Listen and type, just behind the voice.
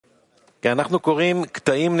כי אנחנו קוראים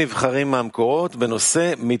קטעים נבחרים מהמקורות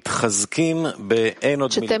בנושא מתחזקים באין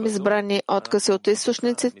עוד Четем избрани откази от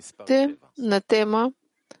източниците на тема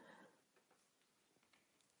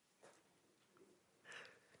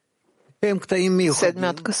седми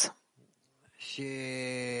отказ.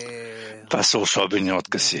 Това са особени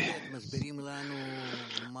откази,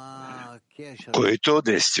 които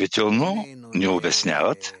действително ни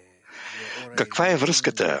обясняват каква е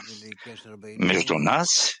връзката между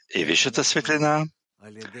нас и висшата светлина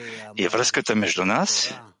и връзката между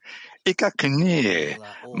нас и как ние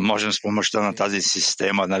можем с помощта на тази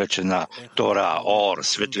система, наречена Тора, Ор,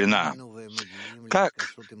 светлина,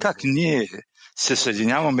 как ние се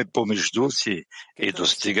съединяваме помежду си и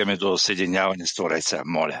достигаме до съединяване с Твореца,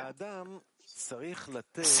 моля.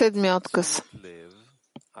 Седми отказ.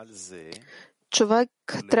 Човек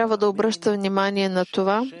трябва да обръща внимание на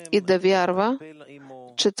това и да вярва,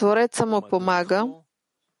 че Твореца му помага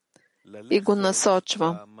и го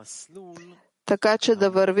насочва, така че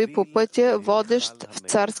да върви по пътя, водещ в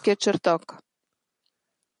царския чертог.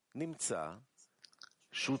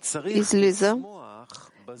 Излиза,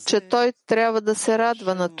 че той трябва да се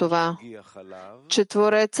радва на това, че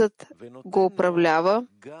Творецът го управлява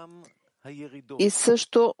и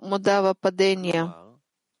също му дава падения.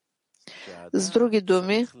 С други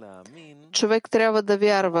думи, човек трябва да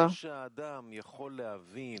вярва,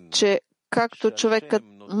 че както човекът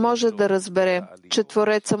може да разбере, че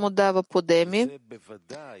Твореца му дава подеми,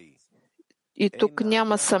 и тук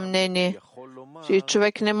няма съмнение, и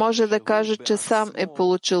човек не може да каже, че сам е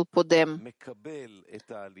получил подем,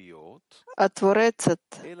 а Творецът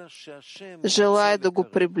желае да го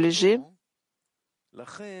приближи,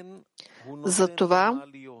 затова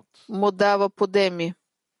му дава подеми.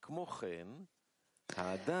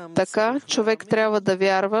 Така човек трябва да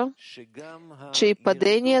вярва, че и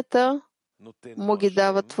паденията му ги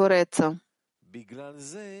дава Твореца,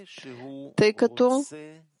 тъй като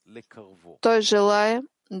той желае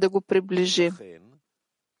да го приближи.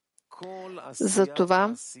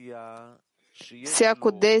 Затова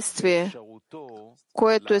всяко действие,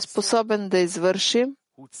 което е способен да извърши,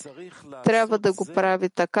 трябва да го прави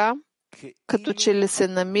така, като че ли се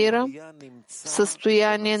намира в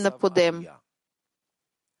състояние на подем.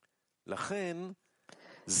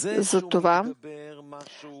 Затова,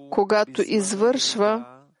 когато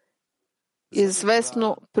извършва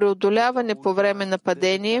известно преодоляване по време на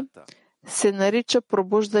падение, се нарича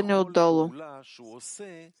пробуждане отдолу.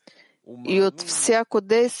 И от всяко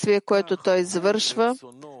действие, което той извършва,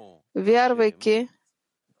 вярвайки,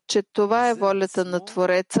 че това е волята на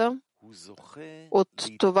Твореца, от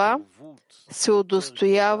това се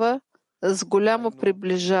удостоява с голямо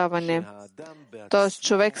приближаване. Т.е.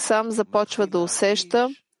 човек сам започва да усеща,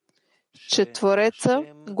 че Твореца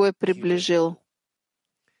го е приближил.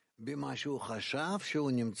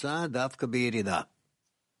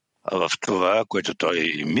 В това, което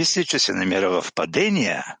той мисли, че се намира в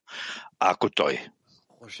падение, ако той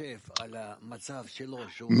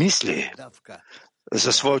мисли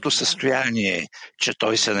за своето състояние, че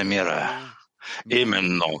той се намира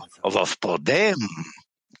именно в подем,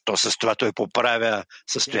 то с това той поправя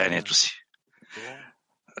състоянието си.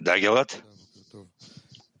 Да, Гелат?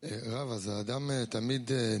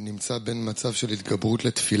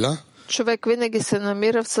 Човек винаги се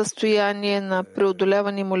намира в състояние на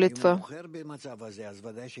преодоляване молитва.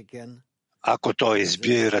 Ако той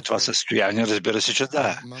избира това състояние, разбира се, че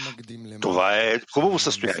да. Това е хубаво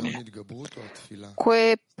състояние.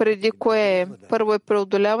 Кое преди кое е? Първо е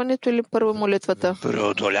преодоляването или първо молитвата?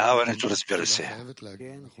 Преодоляването, разбира се.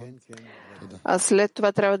 А след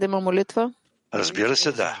това трябва да има молитва? Разбира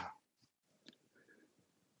се, да.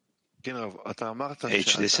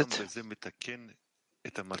 H10.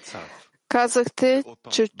 Казахте,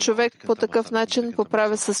 че човек по такъв начин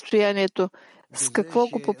поправя състоянието. С какво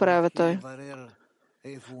го поправя той?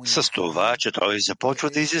 С това, че той започва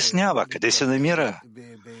да изяснява къде се намира.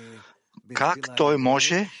 Как той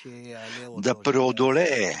може да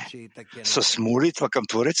преодолее с молитва към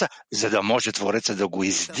Твореца, за да може Твореца да го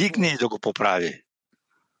издигне и да го поправи.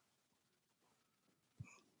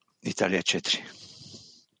 Италия 4.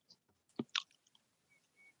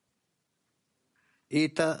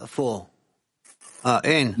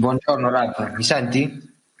 Buongiorno Rav, mi senti?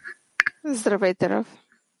 Здравейте, Рав.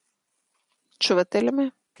 Чувате ли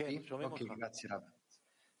ме? Ok, grazie Rav.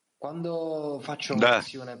 Quando faccio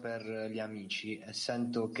un'azione per gli amici e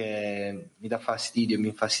sento che mi dà fastidio, mi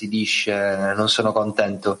infastidisce, non sono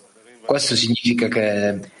contento, questo significa che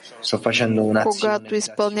sto facendo un'azione. Когато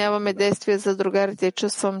изпълняваме действия за другарите,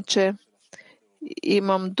 чувствам, че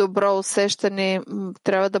имам добро усещане,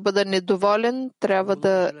 трябва да бъда недоволен, трябва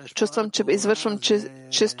да чувствам, че извършвам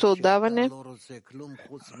чисто отдаване.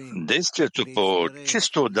 Действието по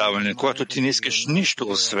чисто отдаване, когато ти не искаш нищо,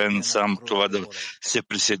 освен сам това да се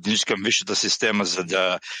присъединиш към висшата система, за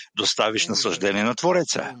да доставиш наслаждение на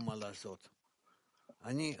Твореца.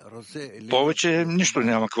 Повече нищо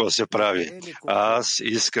няма какво да се прави. Аз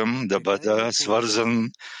искам да бъда свързан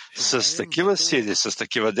с такива сили, с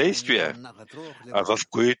такива действия, в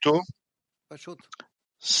които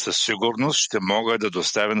със сигурност ще мога да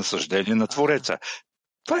доставя наслаждение на Твореца.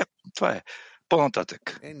 Това е.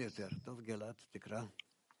 По-нататък.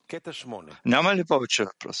 Няма ли повече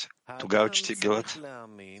въпроси? Тогава чети Гилат.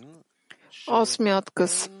 8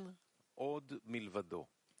 отказ.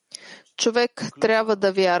 Човек трябва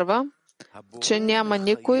да вярва, че няма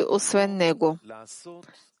никой освен него.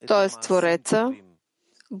 Т.е. Твореца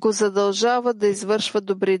го задължава да извършва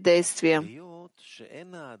добри действия.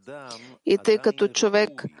 И тъй като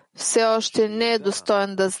човек все още не е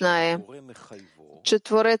достоен да знае, че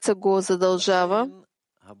Твореца го задължава,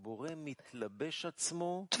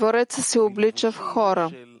 Твореца се облича в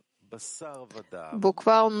хора,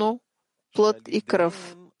 буквално плът и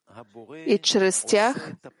кръв, и чрез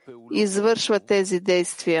тях извършва тези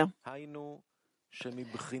действия.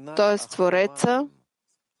 Т.е. Твореца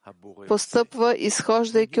постъпва,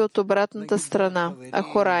 изхождайки от обратната страна,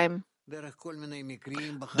 Ахораим.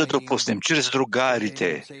 Да допуснем, чрез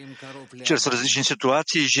другарите, чрез различни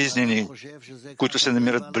ситуации жизнени, които се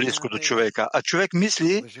намират близко до човека. А човек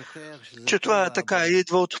мисли, че това е така и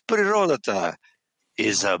идва от природата.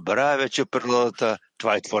 И забравя, че природата,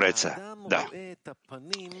 това е Твореца. Да.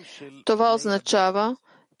 Това означава,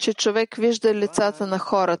 че човек вижда лицата на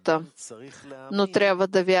хората, но трябва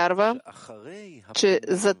да вярва, че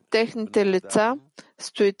зад техните лица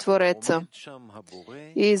стои Твореца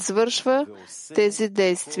и извършва тези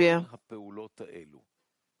действия.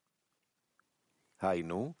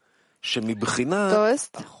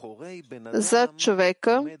 Тоест, зад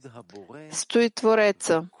човека стои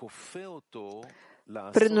Твореца,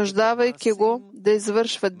 принуждавайки го да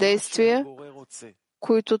извършва действия,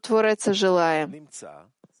 които Твореца желае.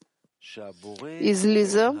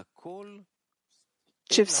 Излиза,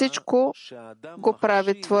 че всичко го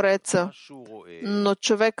прави Твореца, но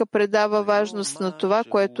човека придава важност на това,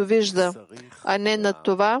 което вижда, а не на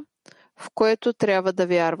това, в което трябва да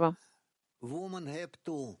вярва.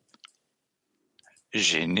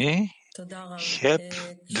 Жени, Хеп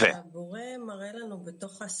 2.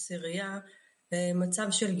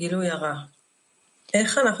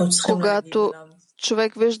 Когато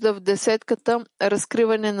човек вижда в десетката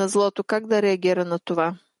разкриване на злото, как да реагира на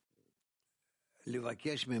това?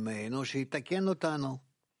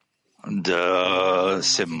 Да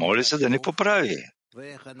се моли, за да ни поправи,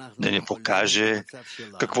 да ни покаже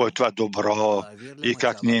какво е това добро и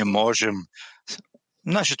как ние можем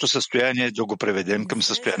нашето състояние да го преведем към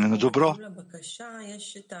състояние на добро.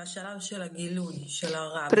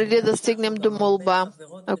 Преди да стигнем до молба,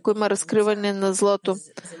 ако има разкриване на злото,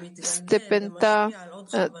 степента,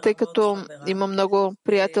 тъй като има много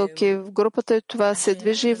приятелки в групата, и това се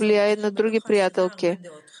движи и влияе на други приятелки.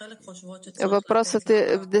 Въпросът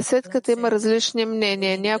е, в десетката има различни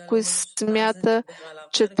мнения. Някой смята,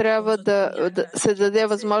 че трябва да се даде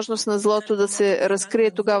възможност на злото да се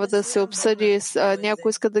разкрие, тогава да се обсъди, а някой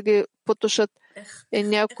иска да ги потушат. И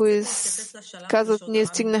някои казват, ние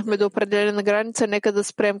стигнахме до определена граница, нека да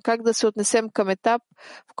спрем. Как да се отнесем към етап,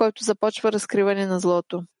 в който започва разкриване на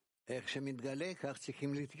злото?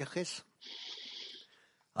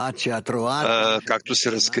 Както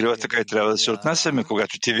се разкрива, така и трябва да се отнасяме,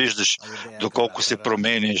 когато ти виждаш доколко се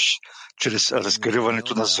промениш чрез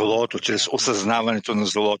разкриването на злото, чрез осъзнаването на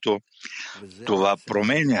злото. Това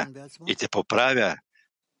променя и те поправя.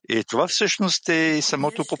 И това всъщност е и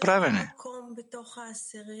самото поправяне.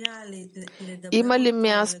 Има ли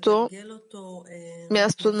място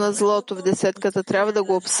на злото в десетката? Трябва да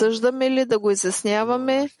го обсъждаме или да го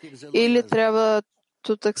изясняваме, или трябва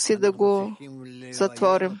тутък си да го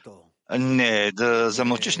затворим? Не, да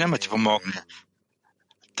замълчиш няма ти помогне.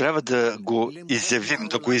 Трябва да го изявим,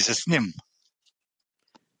 да го изясним.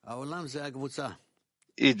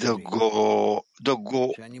 И да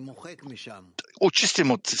го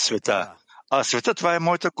очистим от света. А света, това е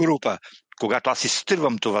моята група. Когато аз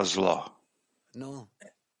изтривам това зло.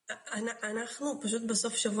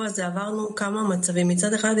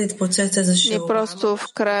 Ние просто в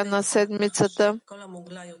края на седмицата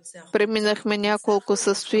преминахме няколко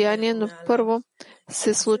състояния, но първо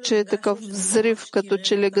се случи такъв взрив, като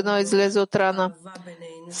че ли гно излезе от рана.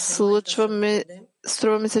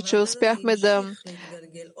 Струва ми се, че успяхме да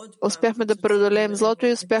успяхме да преодолеем злото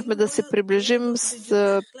и успяхме да се приближим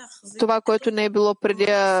с това, което не е било преди.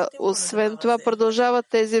 Освен това, продължават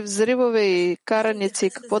тези взривове и караници.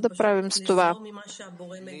 Какво да правим с това?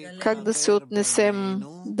 Как да се отнесем,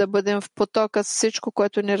 да бъдем в потока с всичко,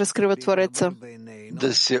 което ни разкрива Твореца?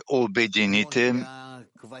 Да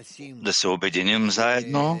се обединим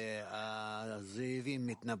заедно,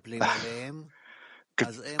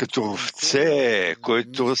 като овце,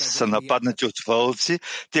 които са нападнати от вълци,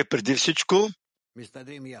 те преди всичко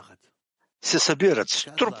се събират,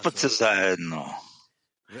 струпват се заедно.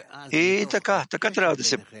 И така трябва да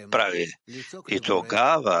се прави. И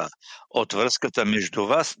тогава от връзката между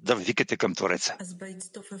вас да викате към Твореца.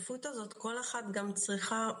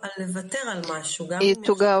 И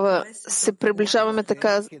тогава се приближаваме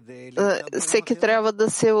така, всеки трябва да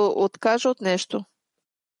се откаже от нещо.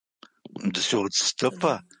 Да се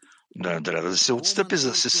отстъпа. Да, трябва да се отстъпи, за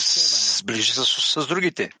да се сближи с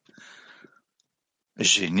другите.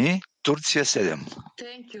 Жени, Турция 7.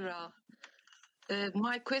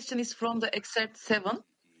 My question is from the excerpt 7.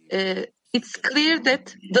 It's clear that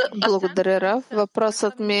Благодаря, Рав.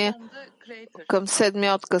 Въпросът ми е към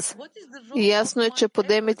седмия отказ. И ясно е, че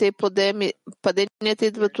подемите и паденията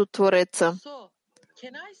идват от Твореца.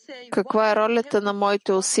 Каква е ролята на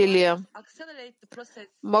моите усилия?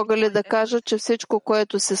 Мога ли да кажа, че всичко,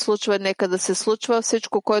 което се случва, нека да се случва,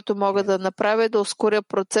 всичко, което мога да направя, да ускоря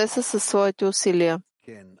процеса със своите усилия?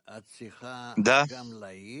 Да.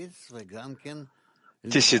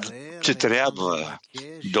 Ти трябва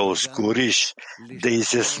да ускориш, да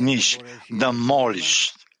изясниш, да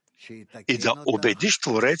молиш и да убедиш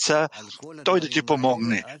Твореца, той да ти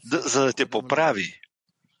помогне, за да те поправи.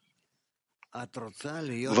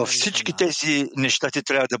 Във всички тези неща ти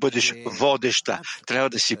трябва да бъдеш водеща, трябва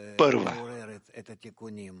да си първа.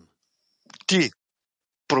 Ти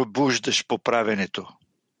пробуждаш поправенето.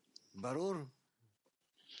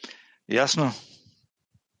 Ясно?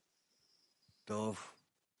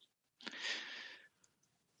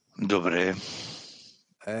 Добре.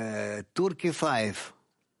 Турция 5.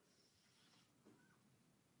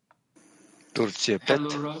 Турция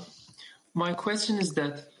 5. My question is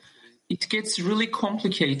that it gets really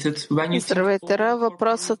complicated when you Здравейте, Ра.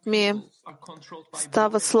 Въпросът ми е,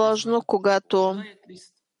 става сложно, когато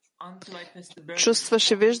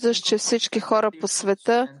чувстваш и виждаш, че всички хора по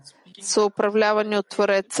света са управлявани от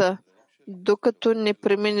Твореца. Докато не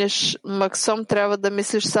преминеш Максом, трябва да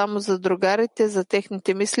мислиш само за другарите, за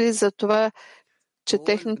техните мисли и за това, че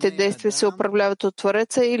техните действия се управляват от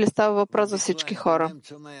Твореца, или става въпрос за всички хора?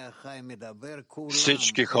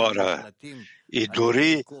 Всички хора и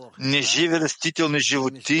дори неживи растителни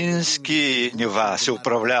животински нива се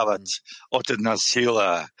управляват от една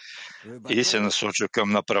сила и се насочва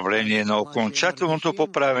към направление на окончателното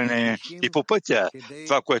поправене и по пътя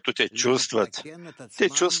това, което те чувстват. Те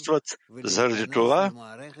чувстват заради това,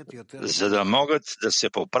 за да могат да се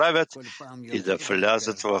поправят и да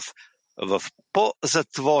влязат в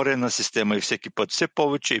по-затворена система и всеки път все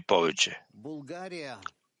повече и повече.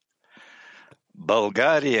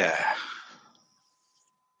 България.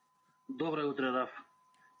 Добро утро, Раф.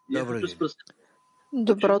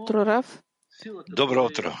 Добро утро, Раф. Добро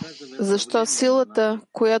утро. Защо силата,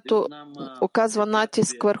 която оказва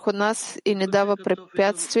натиск върху нас и не дава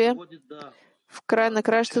препятствия, в края на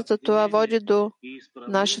кращата това води до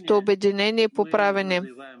нашето обединение и поправене.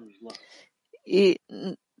 И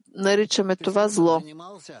наричаме това зло.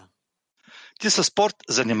 Ти със спорт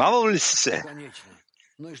занимавал ли си се?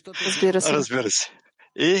 Разбира се. Разбира се.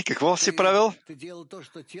 И какво си правил?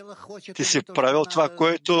 Ти си правил това,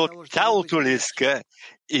 което тялото ли иска,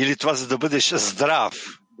 или това, за да бъдеш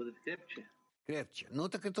здрав?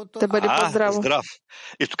 Да бъде по-здраво. Здрав.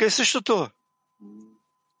 И тук е същото.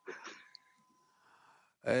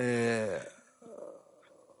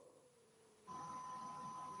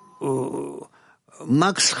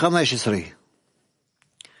 Макс 15.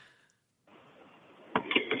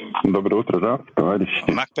 Доброе утро, да,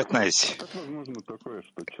 товарищи. Мак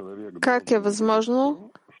 15. Как е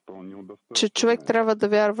възможно, че човек трябва да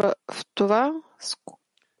вярва в това,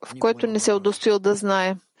 в което не се е удостоил да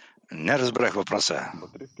знае? Не разбрах въпроса.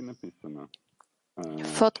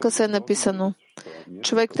 В откъса е написано: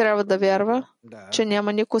 човек трябва да вярва, че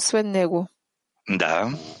няма никой освен него.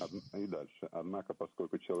 Да.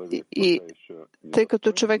 И тъй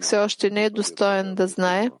като човек все още не е достоен да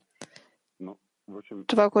знае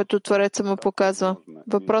това, което Твореца му показва.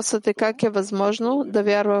 Въпросът е как е възможно да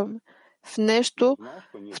вярвам, в нещо,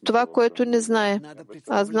 в това, което не знае.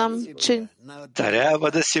 Аз знам, че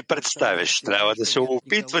трябва да си представиш, трябва да се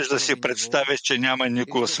опитваш да си представиш, че няма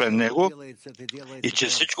никой освен него и че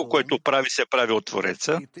всичко, което прави, се прави от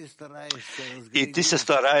Твореца. И ти се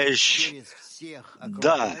стараеш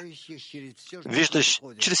да виждаш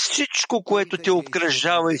чрез всичко, което те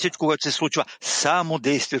обкръжава и всичко, което се случва, само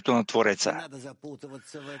действието на Твореца.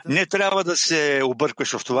 Не трябва да се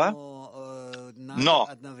объркваш в това, но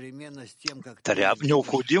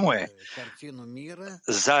необходимо е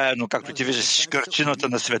заедно, както ти виждаш картината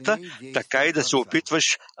на света, така и да се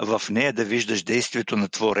опитваш в нея да виждаш действието на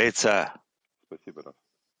Твореца.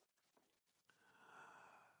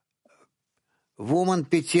 Woman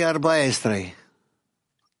PT 14.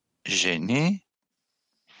 Жени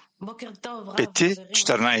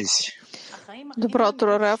 5:14. Добро утро,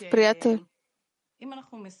 Рав, приятел.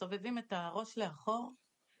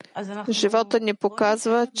 Живота ни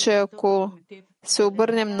показва, че ако се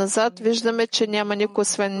обърнем назад, виждаме, че няма никой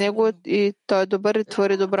освен него и той е добър и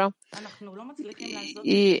твори добро.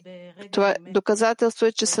 И това доказателство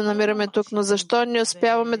е, че се намираме тук. Но защо не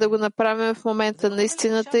успяваме да го направим в момента на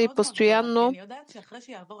истината и постоянно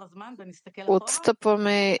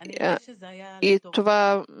отстъпваме и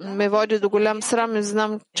това ме води до голям срам и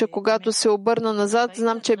знам, че когато се обърна назад,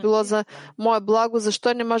 знам, че е било за мое благо.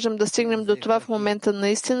 Защо не можем да стигнем до това в момента на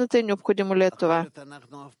истината и необходимо ли е това?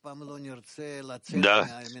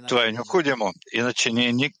 Да, това е необходимо. Иначе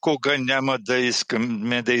ние никога няма да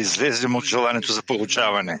искаме да излезем от желанието за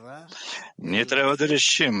получаване. Ние трябва да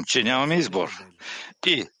решим, че нямаме избор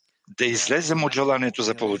и да излезем от желанието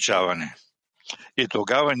за получаване. И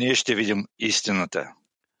тогава ние ще видим истината.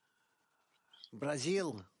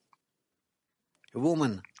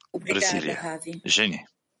 Бразилия. Жени.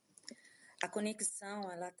 A conexão,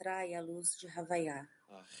 ela atrai a luz de Havaiá,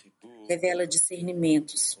 revela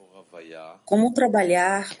discernimentos. Como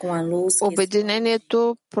trabalhar com a luz que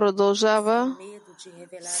Обединението продължава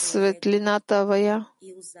светлината Авая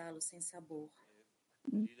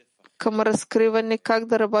към разкриване как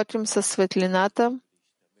да работим с светлината,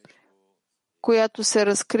 която се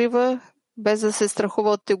разкрива без да се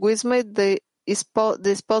страхува от егоизма и да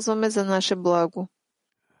използваме за наше благо.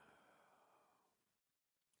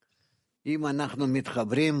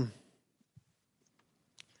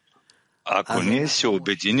 Ако ние се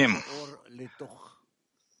обединим,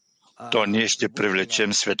 то ние ще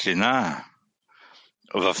привлечем светлина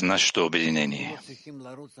в нашето обединение.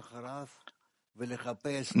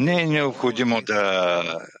 Не е необходимо да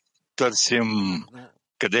търсим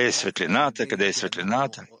къде е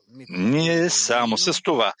светлината. Ние само с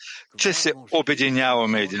това, че се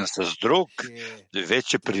обединяваме един с друг,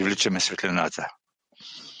 вече привличаме светлината,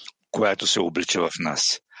 която се облича в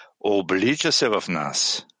нас. Облича се в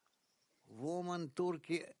нас.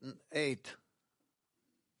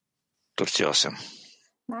 Турция 8.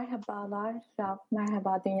 Merhabalar Rav,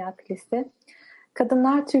 merhaba Dünya Kilisi.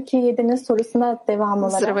 Kadınlar Türkiye 7'nin sorusuna devam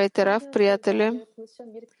olarak. Здравейте, Рав, приятели.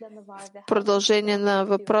 В продължение на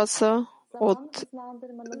въпроса от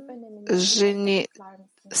жени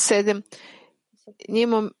 7. Ние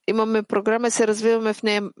имаме програма и се развиваме в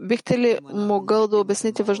нея. Бихте ли могъл да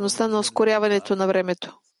обясните важността на ускоряването на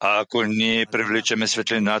времето? Ако ние привличаме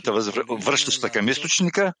светлината, връщаща към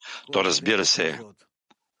източника, то разбира се,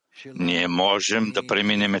 ние можем да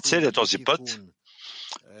преминем целият този път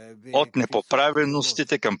от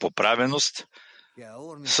непоправеностите към поправеност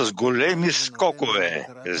с големи скокове,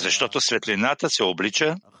 защото светлината се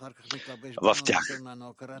облича в тях,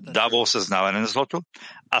 дава осъзнаване на злото,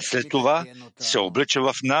 а след това се облича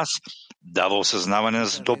в нас, дава осъзнаване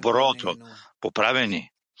за доброто,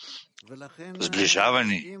 поправени,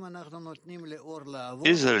 сближавани.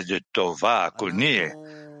 И заради това, ако ние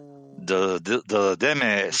да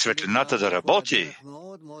дадем светлината да работи,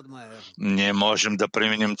 ние можем да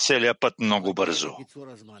преминем целия път много бързо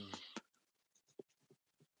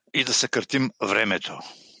и да съкратим времето.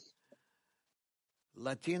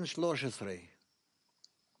 Латин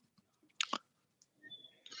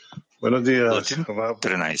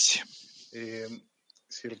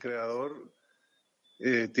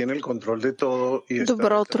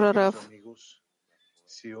Добро утро, Рав.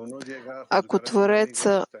 Ако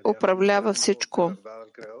Твореца управлява всичко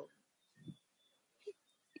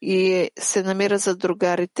и се намира за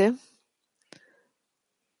другарите,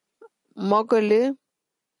 мога ли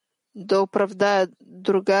да оправдая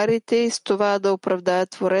другарите и с това да оправдая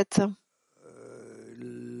Твореца?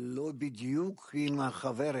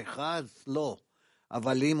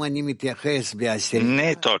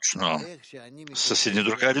 Не е точно с едни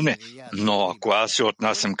другари, не. Но ако аз се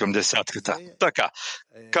отнасям към десятката, така,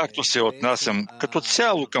 както се отнасям като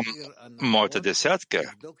цяло към моята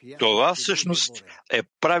десятка, това всъщност е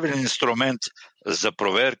правилен инструмент за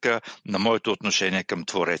проверка на моето отношение към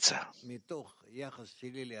Твореца.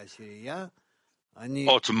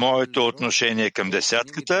 От моето отношение към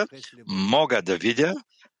десятката мога да видя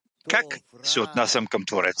как се отнасям към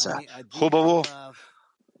Твореца. Хубаво,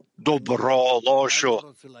 добро,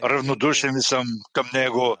 лошо, равнодушен ли съм към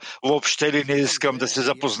Него, въобще ли не искам да се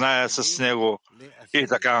запозная с Него и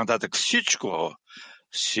така нататък. Всичко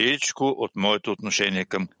от моето отношение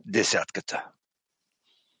към десятката.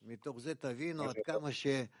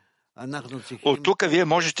 От тук вие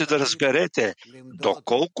можете да разберете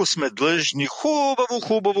доколко сме длъжни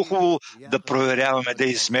хубаво да проверяваме, да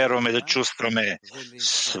измерваме, да чувстваме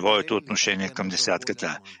своето отношение към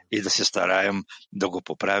десятката и да се стараем да го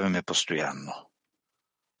поправяме постоянно.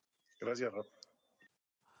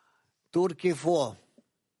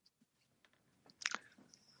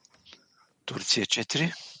 Турция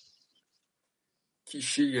 4.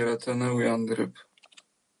 Kişi yaratanı uyandırıp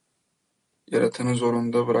yaratanı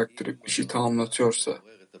zorunda bıraktırıp işi tamamlatıyorsa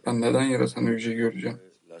ben neden yaratanı yüce göreceğim?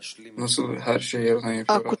 Nasıl her şey yaratan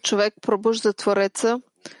yapıyor? Ако човек пробужда Твореца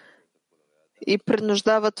и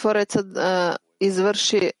принуждава Твореца да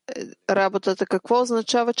извърши работата, какво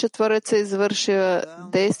означава, че Твореца извърши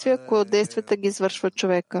действия, ако действията ги извършва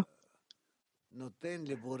човека?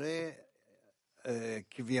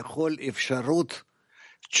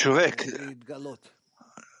 Човек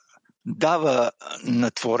дава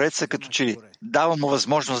на Твореца, като че дава му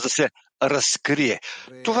възможност да се разкрие.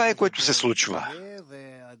 Това е, което се случва.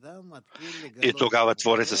 И тогава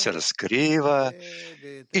Твореца се разкрива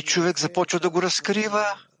и човек започва да го разкрива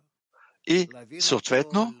и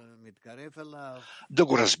съответно да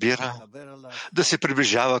го разбира, да се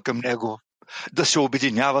приближава към него, да се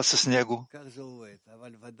обединява с него.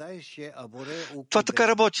 Това така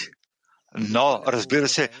работи. Но, разбира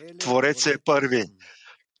се, Творец е първи.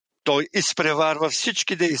 Той изпреварва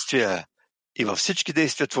всички действия и във всички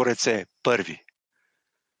действия Творец е първи.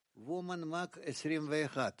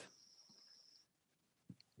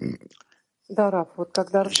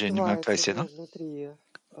 Жени Мак 21.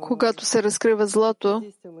 Когато се разкрива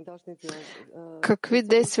злото, какви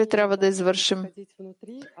действия трябва да извършим?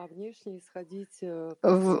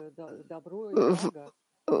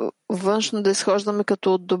 Външно да изхождаме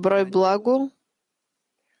като от добро и благо.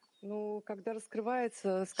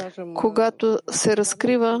 Когато се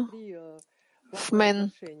разкрива в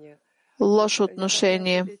мен лошо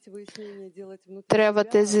отношение, трябва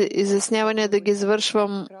тези изяснявания да ги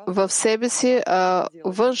извършвам в себе си, а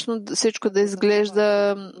външно всичко да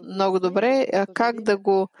изглежда много добре. А как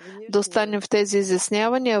да останем в тези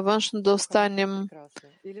изяснявания, а външно да останем,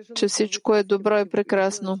 че всичко е добро и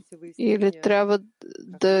прекрасно? Или трябва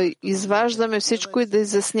да изваждаме всичко и да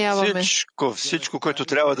изясняваме? Всичко, което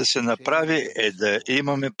трябва да се направи, е да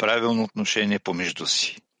имаме правилно отношение помежду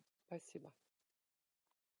си.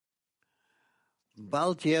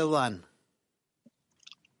 Балтия 1.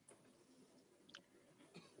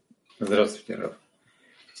 Здравствуйте, Раф.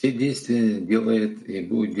 Все действия делает и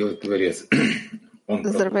будет делать Творец.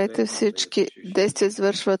 Здравейте, всички действия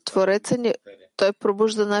извършва Твореца ни. Той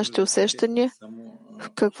пробужда нашите усещания. В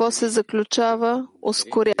какво се заключава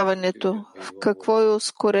ускоряването? В какво е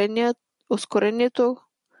ускорението?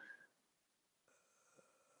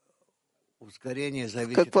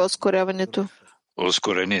 Какво е ускоряването?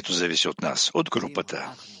 Ускорението зависи от нас, от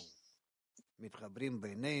групата.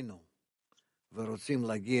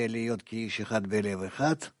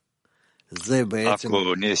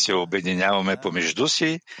 Ако ние се обединяваме помежду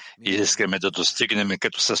си и искаме да достигнем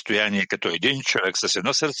като състояние, като един човек с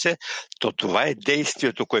едно сърце, то това е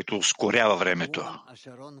действието, което ускорява времето.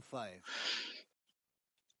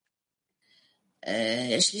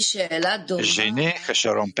 Жени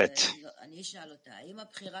Хашарон 5.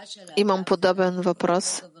 Имам подобен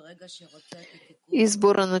въпрос.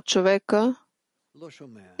 Избора на човека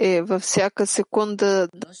е във всяка секунда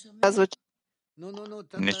да казва, че...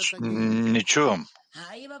 Не чувам.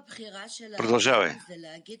 Продължавай.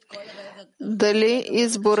 Дали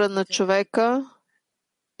избора на човека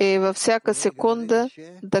е във всяка секунда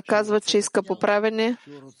да казва, че иска поправене?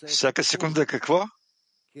 Всяка секунда какво?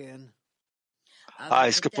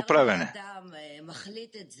 Иска поправене.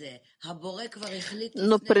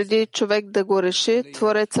 Но преди човек да го реши,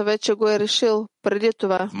 Твореца вече го е решил преди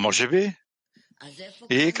това. Може би.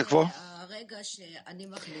 И какво?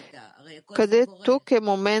 Къде тук е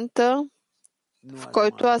момента, в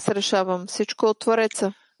който аз решавам? Всичко от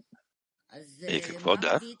Твореца. И какво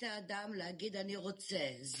да?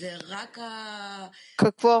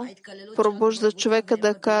 Какво пробужда човека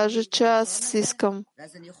да каже, че аз искам?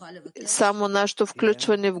 Само нашето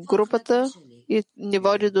включване в групата и ни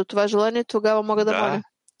води до това желание, тогава мога да моля.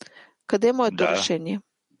 Къде е моето решение?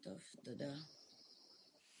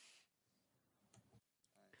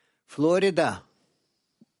 Флорида.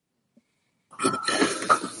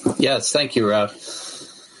 Yes, thank you, Rav.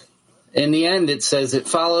 In the end, it says it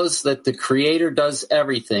follows that the Creator does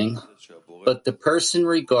everything, but the person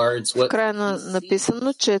regards what. В края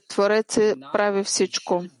написано, че Творец прави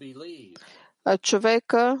всичко, а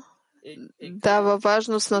човека дава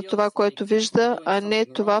важност на това, което вижда, а не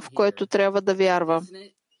това, в което трябва да вярва.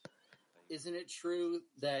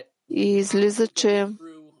 И излиза, че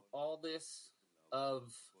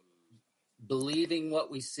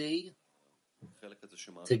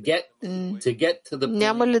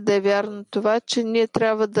няма ли да е вярно това, че ние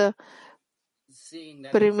трябва да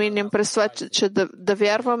преминем през това, че да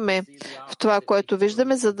вярваме в това, което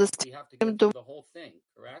виждаме, за да стигнем до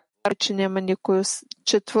че няма никой,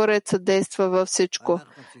 че Творецът действа във всичко.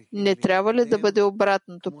 Не трябва ли да бъде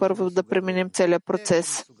обратното? Първо да преминем целият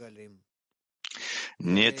процес.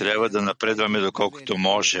 Ние трябва да напредваме доколкото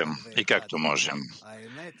можем и както можем.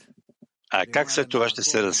 А как след това ще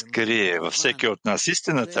се разкрие във всеки от нас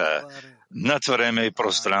истината над време и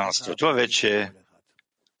пространство? Това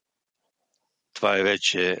е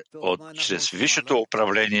вече чрез висшето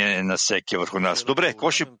управление на всеки върху нас. Добре,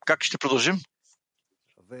 как ще продължим?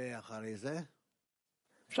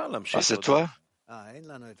 А след това?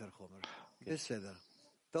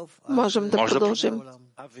 Можем да продължим.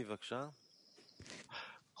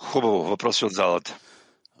 Хубаво, въпроси от залата.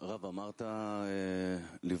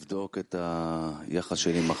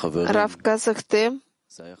 Рав, казахте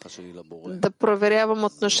да проверявам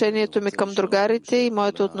отношението ми към другарите и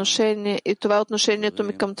моето отношение, и това отношението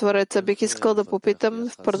ми към Твореца. Бих искал да попитам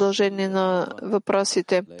в продължение на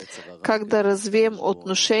въпросите, как да развием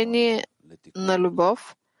отношение на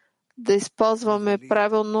любов, да използваме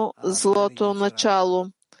правилно злото начало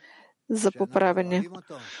за поправене.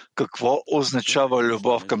 Какво означава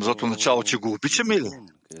любов към злото начало? Че го обичаме ли?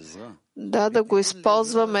 Да го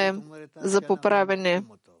използваме за поправене,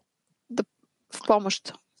 в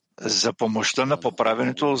помощ. За помощта на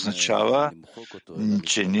поправенето означава,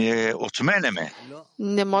 че ние отменяме.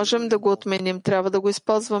 Не можем да го отменим, трябва да го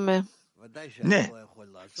използваме. Не,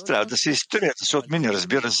 трябва да се изтрие, да се отмени.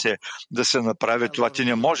 Разбира се, да се направи това ти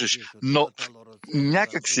не можеш, но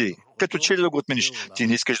някак си, като че ли да го отмениш, ти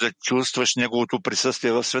не искаш да чувстваш неговото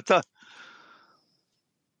присъствие в света.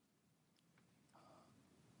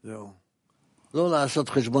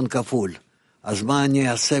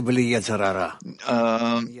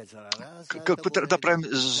 Какво трябва да правим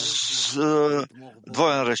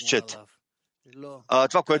двоен разчет?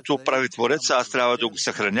 Това, което прави Творец, аз трябва да го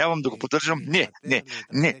съхранявам, да го поддържам.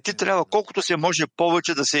 Не. Ти трябва колкото се може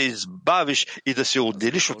повече да се избавиш и да се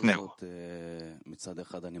отделиш от него.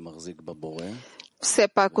 Все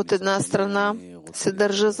пак от една страна се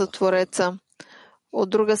държа за Твореца, от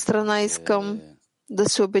друга страна искам да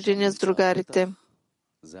се обединя с другарите.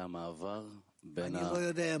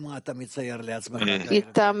 И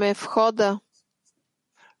там е входа.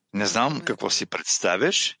 Не знам какво си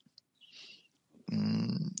представяш.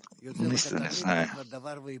 Мисля, не знае.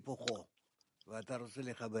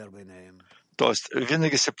 Тоест,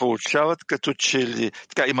 винаги се получават като че ли...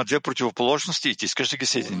 Така, има две противоположности и ти искаш да ги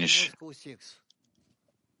съединиш.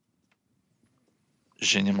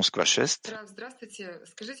 Жени Москва 6.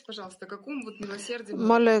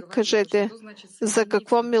 Моля, кажете, за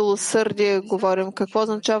какво милосърдие говорим? Какво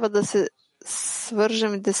означава да се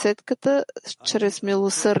свържем десетката чрез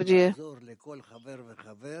милосърдие?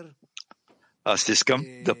 Аз искам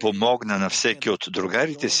да помогна на всеки от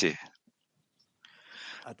другарите си,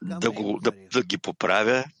 да ги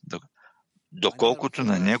поправя, доколкото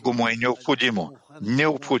на него му е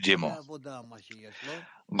необходимо.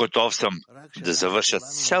 Готов съм да завърша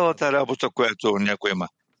цялата работа, която някой има,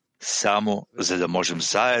 само за да можем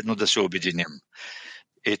заедно да се обединим.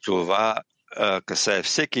 И това касае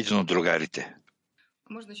всеки един от другарите.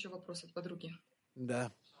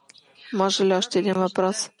 Може ли още един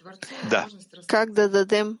въпрос? Да. Как да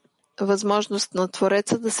дадем възможност на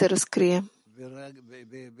Твореца да се разкрие?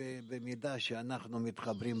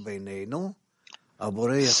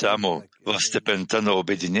 Само в степента на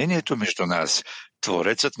обединението между нас,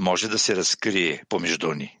 Творецът може да се разкрие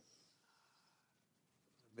помежду ни.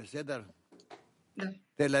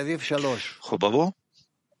 Хубаво.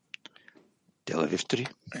 Тел-Авив 3.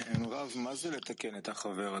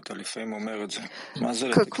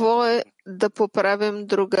 Какво е да поправим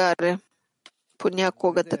другаре?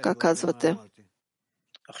 Понякога така казвате.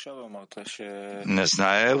 Не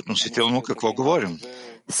знае относително какво говорим.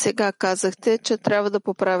 Сега казахте, че трябва да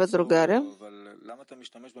поправя другаря,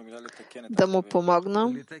 да му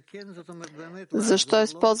помогна. Защо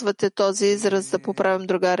използвате този израз да поправим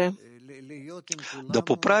другаря? Да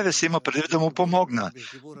поправя се има преди да му помогна,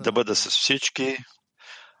 да бъда с всички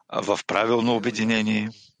в правилно обединение,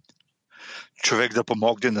 човек да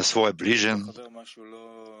помогне на своя ближен.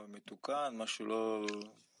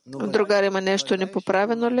 В другаря има нещо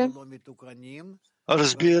непоправено ли?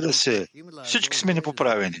 Разбира се, всички сме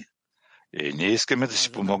непоправени. И ние искаме да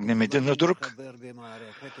си помогнем един на друг.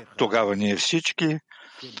 Тогава ние всички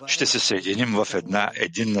ще се съединим в една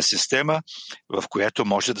единна система, в която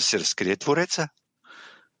може да се разкрие Твореца.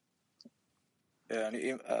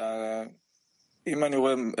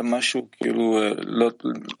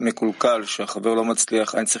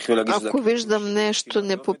 Ако виждам нещо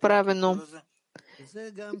непоправено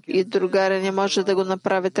и другаря не може да го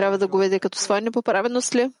направи, трябва да го видя като своя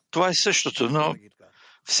непоправеност ли? Това е същото, но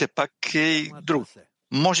все пак е и друг.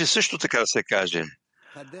 Може също така да се каже.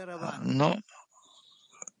 Но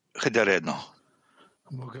хадера едно.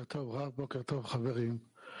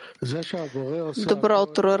 Добро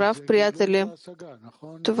утро, Рав, приятели.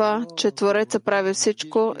 Това, че Твореца прави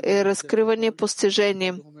всичко, е разкриване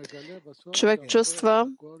постижение. Човек чувства,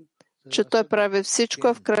 че той прави всичко,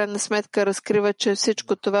 а в крайна сметка разкрива, че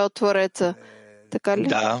всичко това е от Твореца. Така ли?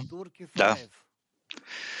 Да.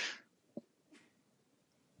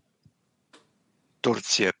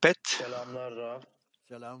 Турция 5.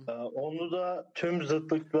 Onu da tüm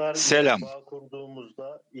zıtlıklar bağ kurduğumuzda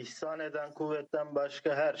ihsan eden kuvvetten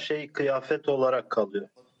başka her şey kıyafet olarak kalıyor.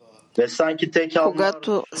 Ve sanki tek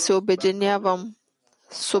Когато се обединявам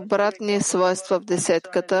с обратни свойства в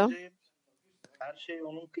десетката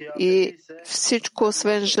и всичко,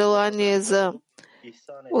 освен желание за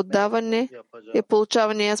отдаване и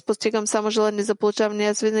получаване, аз постигам само желание за получаване,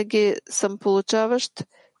 аз винаги съм получаващ,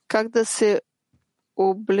 как да се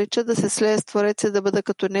облича, да се слея с Твореца, да бъда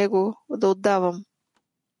като Него, да отдавам.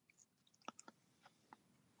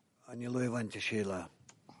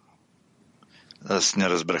 Аз не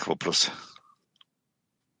разбрах въпроса.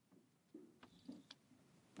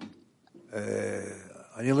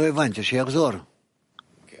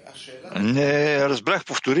 Не разбрах,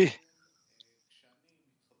 повтори.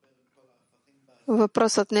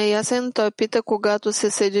 Въпросът не е ясен. Той пита, когато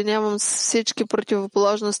се съединявам с всички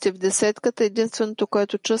противоположности в десетката, единственото,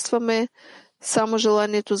 което чувстваме е само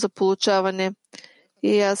желанието за получаване.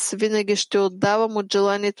 И аз винаги ще отдавам от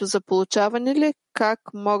желанието за получаване ли? Как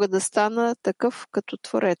мога да стана такъв като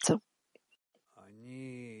Твореца?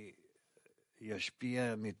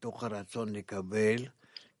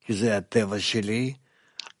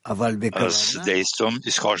 Аз действам,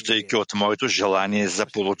 изхождайки от моето желание за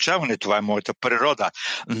получаване. Това е моята природа.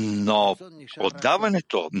 Но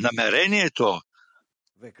отдаването, намерението,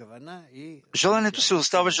 желанието си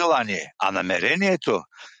остава желание, а намерението,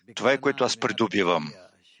 това е което аз придобивам.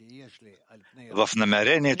 В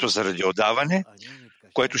намерението заради отдаване,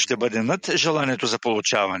 което ще бъде над желанието за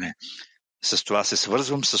получаване. С това се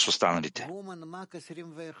свързвам с останалите.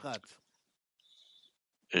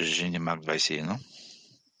 Жени Мак 21.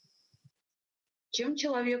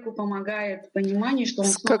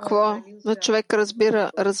 С какво на човек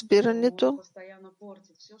разбира разбирането,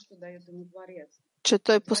 че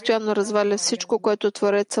той постоянно разваля всичко, което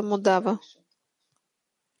Твореца му дава?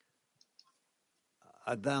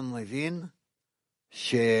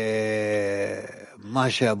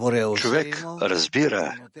 Човек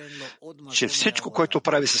разбира, че всичко, което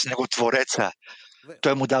прави с него Твореца,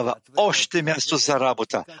 той му дава още място за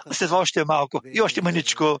работа, а след това още малко, и още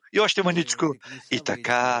маничко, и още маничко. И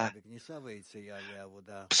така,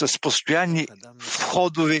 с постоянни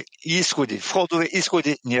входове и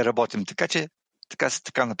изходи, ние работим. Така че,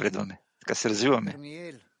 така напредваме, така се развиваме.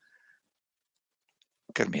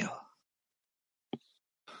 Кармиел.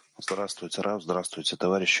 Здравствуйте, Рав, здравствуйте,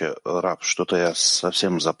 товарищи. Рав, что-то я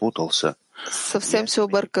совсем запутался. Съвсем се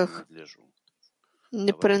обърках.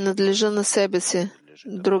 Не принадлежа на себе си.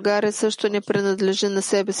 Другаре също не принадлежи на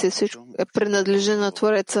себе си. Всичко принадлежи на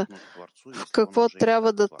Твореца. В какво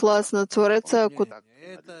трябва да тласна Твореца,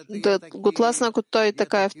 да го тласна, ако той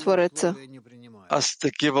така е в Твореца? Аз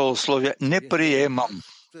такива условия не приемам.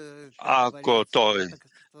 Ако той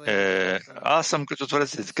аз съм като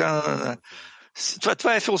Творец и така.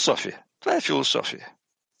 Това е философия. Това е философия.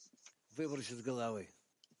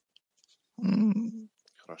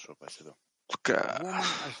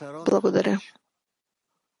 Благодаря.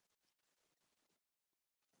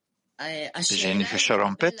 Жени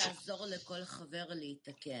Хашарон 5.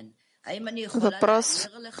 Въпрос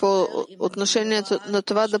по отношението на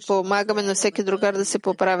това да помагаме на всеки другар да се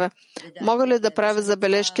поправя. Мога ли да правя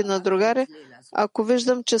забележки на другари, ако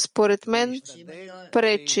виждам, че според мен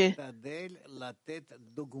пречи?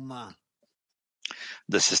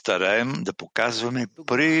 Да се стараем да показваме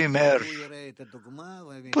пример.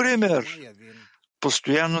 Пример.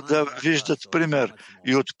 Постоянно да виждат пример.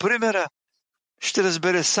 И от примера ще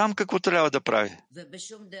разбере сам какво трябва да прави.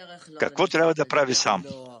 Какво трябва да прави сам.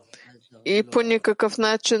 И по никакъв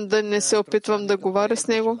начин да не се опитвам да говоря с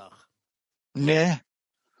него? Не.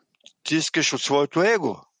 Ти искаш от своето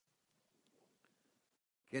его.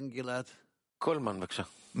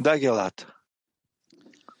 Да, Гелат.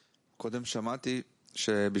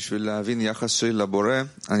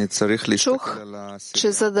 Чух,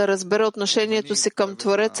 че за да разбера отношението си към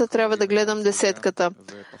Твореца, трябва да гледам десетката.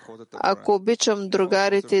 Ако обичам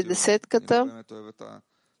другарите и десетката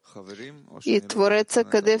и Твореца,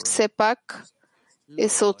 къде все пак е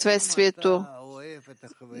съответствието?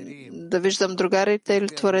 Да виждам другарите или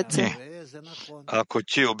Твореца? Не. Ако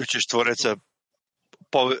ти обичаш Твореца,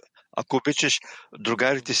 ако обичаш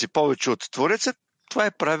другарите си повече от Твореца, това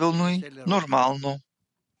е правилно и нормално.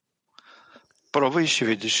 Пробвай и ще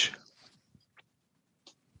видиш.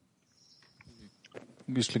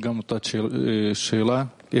 יש לי גם אותה שאלה,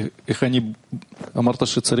 איך אני אמרת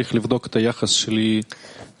שצריך לבדוק את היחס שלי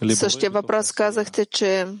לבורא. Същия въпрос казахте,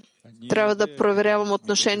 че трябва да проверявам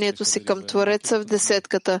отношението си към Твореца в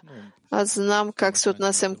десетката. Аз знам как се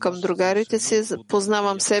отнасям към другарите си,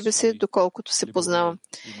 познавам себе си, доколкото се познавам.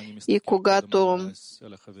 И когато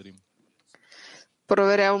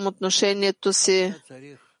проверявам отношението си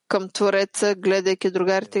към Твореца, гледайки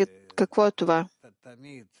другарите, какво е това?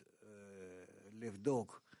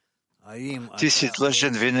 Ти си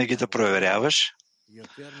длъжен винаги да проверяваш,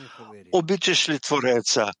 обичаш ли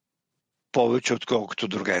Твореца повече, отколкото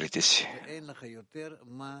другарите си.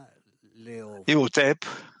 И от теб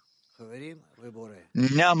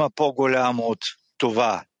няма по-голямо от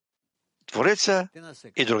това Твореца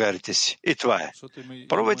и другарите си. И това е.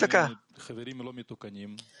 Пробвай така.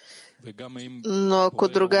 Но ако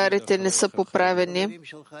другарите не са поправени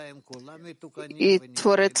и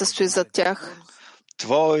Твореца стои за тях,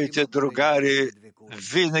 твоите другари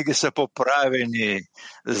винаги са поправени,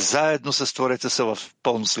 заедно с Твореца са в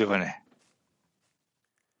пълно сливане.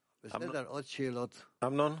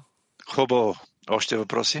 Амнон? Хубаво. Още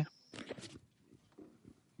въпроси?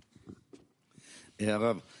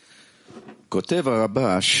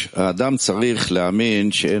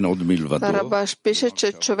 Рабаш пише,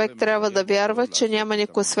 че човек трябва да вярва, че няма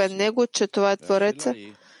никой освен него, че това е Твореца.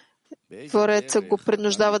 Твореца го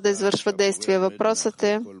принуждава да извършва действия. Въпросът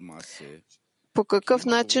е по какъв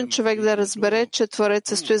начин човек да разбере, че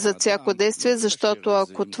Твореца стои за всяко действие, защото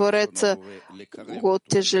ако Твореца го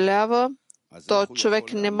оттежелява, то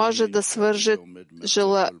човек не може да свърже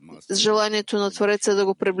желанието на Твореца да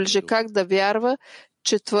го приближи. Как да вярва,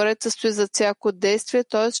 че Твореца стои за всяко действие,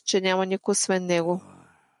 т.е. че няма никой освен него?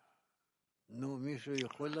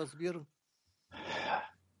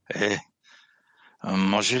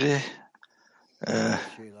 Може ли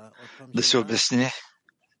да се обясни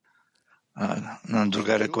на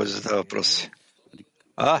другаря, кой задава въпроси?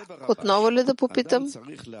 Отново ли да попитам?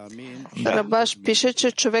 Да. Рабаш пише,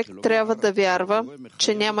 че човек трябва да вярва,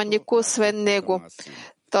 че няма никой освен него.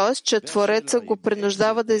 Т.е. че Твореца го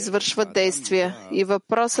принуждава да извършва действия. И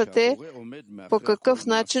въпросът е по какъв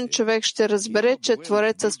начин човек ще разбере, че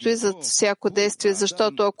Твореца стои за всяко действие,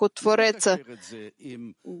 защото ако Твореца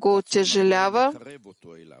го отежелява,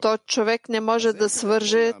 то човек не може да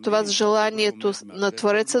свърже това с желанието на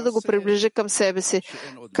Твореца да го приближи към себе си.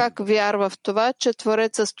 Как вярва в това, че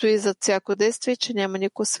Твореца стои за всяко действие, че няма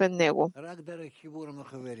никой освен него?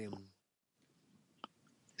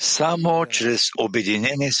 Само чрез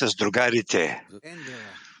обединение с другарите.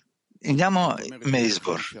 И нямаме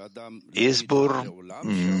избор. Избор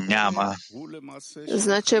няма.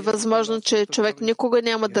 Значи е възможно, че човек никога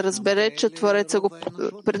няма да разбере, че Твореца го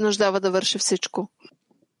принуждава да върши всичко.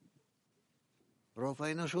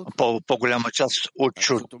 По-голяма част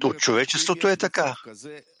от човечеството е така.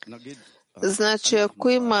 Значи, ако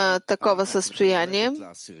има такова състояние,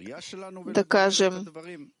 да кажем,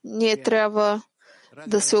 ние трябва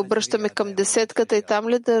да се обръщаме към десетката и там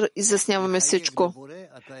ли да изясняваме всичко?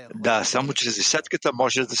 Да, само чрез десятката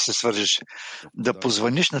можеш да се свържеш. Да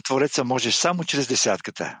позвониш на Твореца можеш само чрез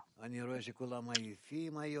десятката.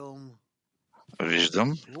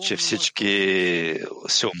 Виждам, че всички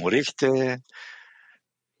се уморихте.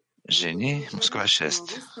 Жени, Москва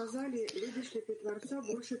 6.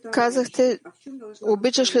 Казахте,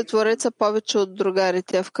 обичаш ли Твореца повече от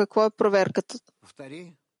другарите? А в какво е проверката?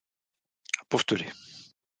 Повтори.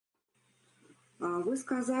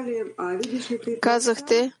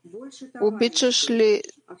 Казахте, обичаш ли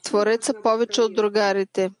Твореца повече от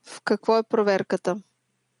другарите? В какво е проверката?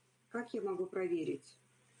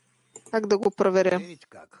 Как да го проверя?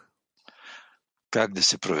 Как да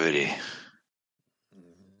се провери?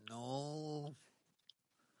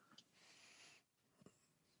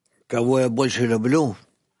 Кого я больше люблю?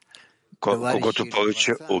 Когото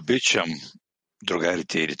повече обичам,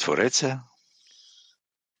 другарите или Твореца?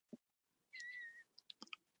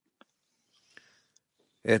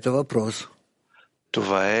 Это вопрос.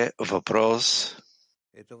 Това е въпрос.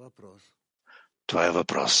 Това е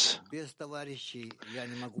въпрос.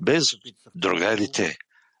 Без другарите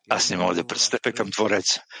аз не мога да пристъпя към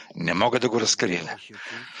Твореца. Не мога да го разкрия.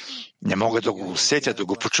 Не мога да го усетя, да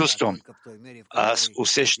го почувствам. Аз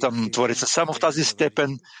усещам Твореца само в тази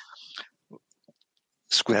степен,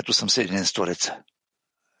 с която съм съединен с Твореца.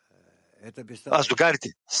 С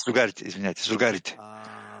другарите.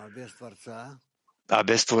 А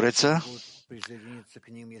без Твореца,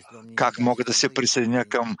 как мога да се присъединя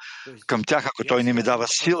към тях, ако той не ми дава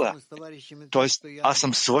сила? Тоест, аз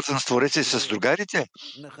съм свързан с Твореца и с другарите,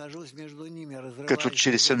 като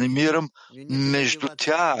че ли се намирам между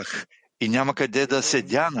тях и няма къде да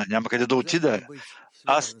седя, няма къде да отида.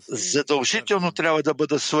 Аз задължително трябва да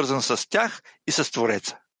бъда свързан с тях и с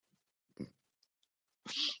Твореца.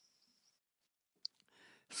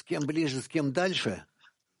 С кем ближе, с кем дальше?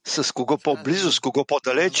 С кого по-близо, с кого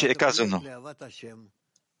по-далече е казано.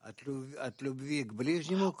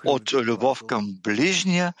 От любов към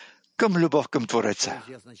ближния към любов към Твореца.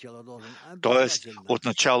 Тоест,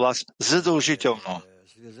 отначало аз задължително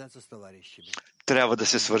трябва да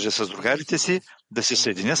се свържа с другарите си, да се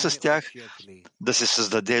съединя с тях, да се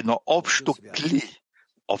създаде едно общо кли,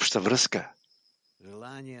 обща връзка.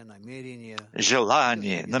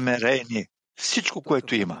 Желание, намерение, всичко,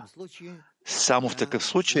 което има. Само в такъв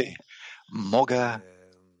случай мога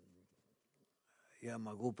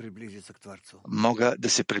да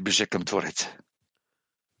се приближа към Твореца.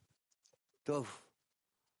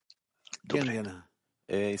 Добре.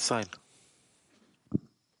 Исраил.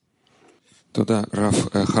 תודה, רב.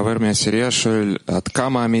 חבר מהעשירייה שואל, עד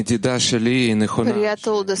כמה המדידה שלי היא נכונה?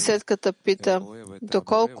 Приятел от десетката пита,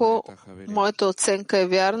 доколко моята оценка е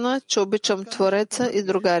вярна, че обичам Твореца и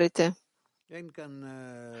другарите.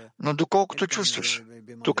 Но доколкото чувстваш,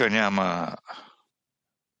 тук няма...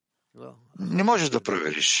 Не можеш да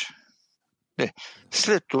провериш.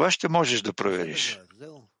 След това ще можеш да провериш.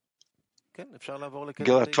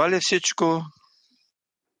 Това ли е всичко?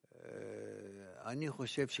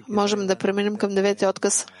 Можем да преминем към 9-ти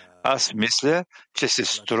отказ. Аз мисля, че се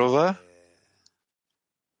струва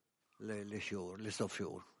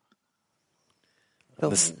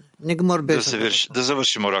да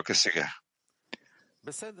завършим урока сега.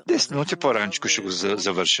 10 минути по-раничко ще го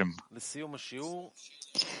завършим.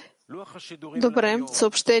 Добре,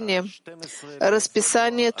 съобщение.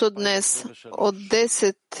 Разписанието днес от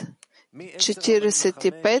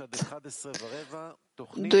 10:45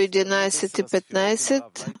 до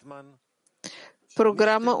 11:15.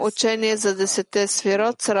 Програма Учение за 10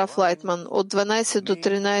 сферот с Раф Лайтман. От 12 до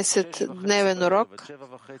 13 дневен урок.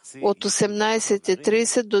 От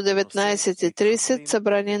 18:30 до 19:30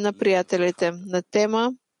 събрание на приятелите. На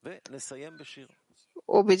тема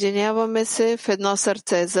Обединяваме се в едно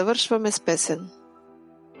сърце. Завършваме с песен.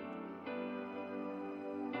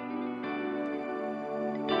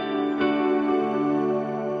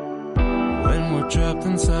 When we're trapped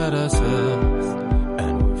inside ourselves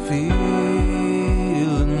and we're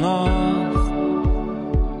feeling lost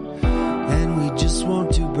and we just want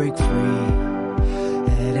to break free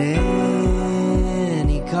at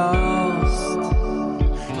any cost.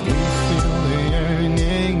 We feel the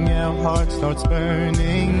yearning, our heart starts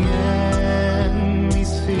burning and we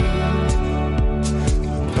see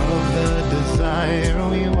above the desire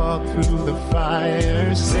we walk through the fire,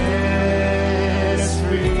 set us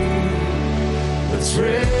free. Let's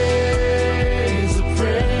raise a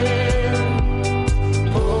prayer,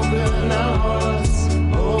 open our hearts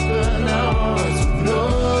with no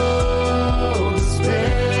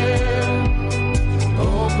despair.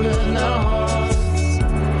 Open our hearts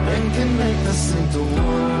and connect us into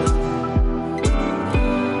one.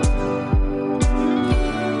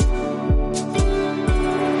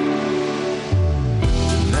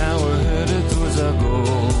 Now we're headed towards our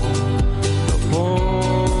goal.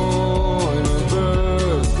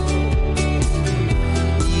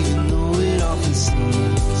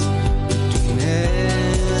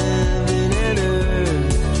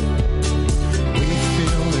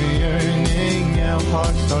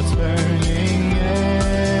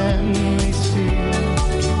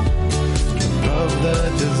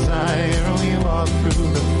 desire.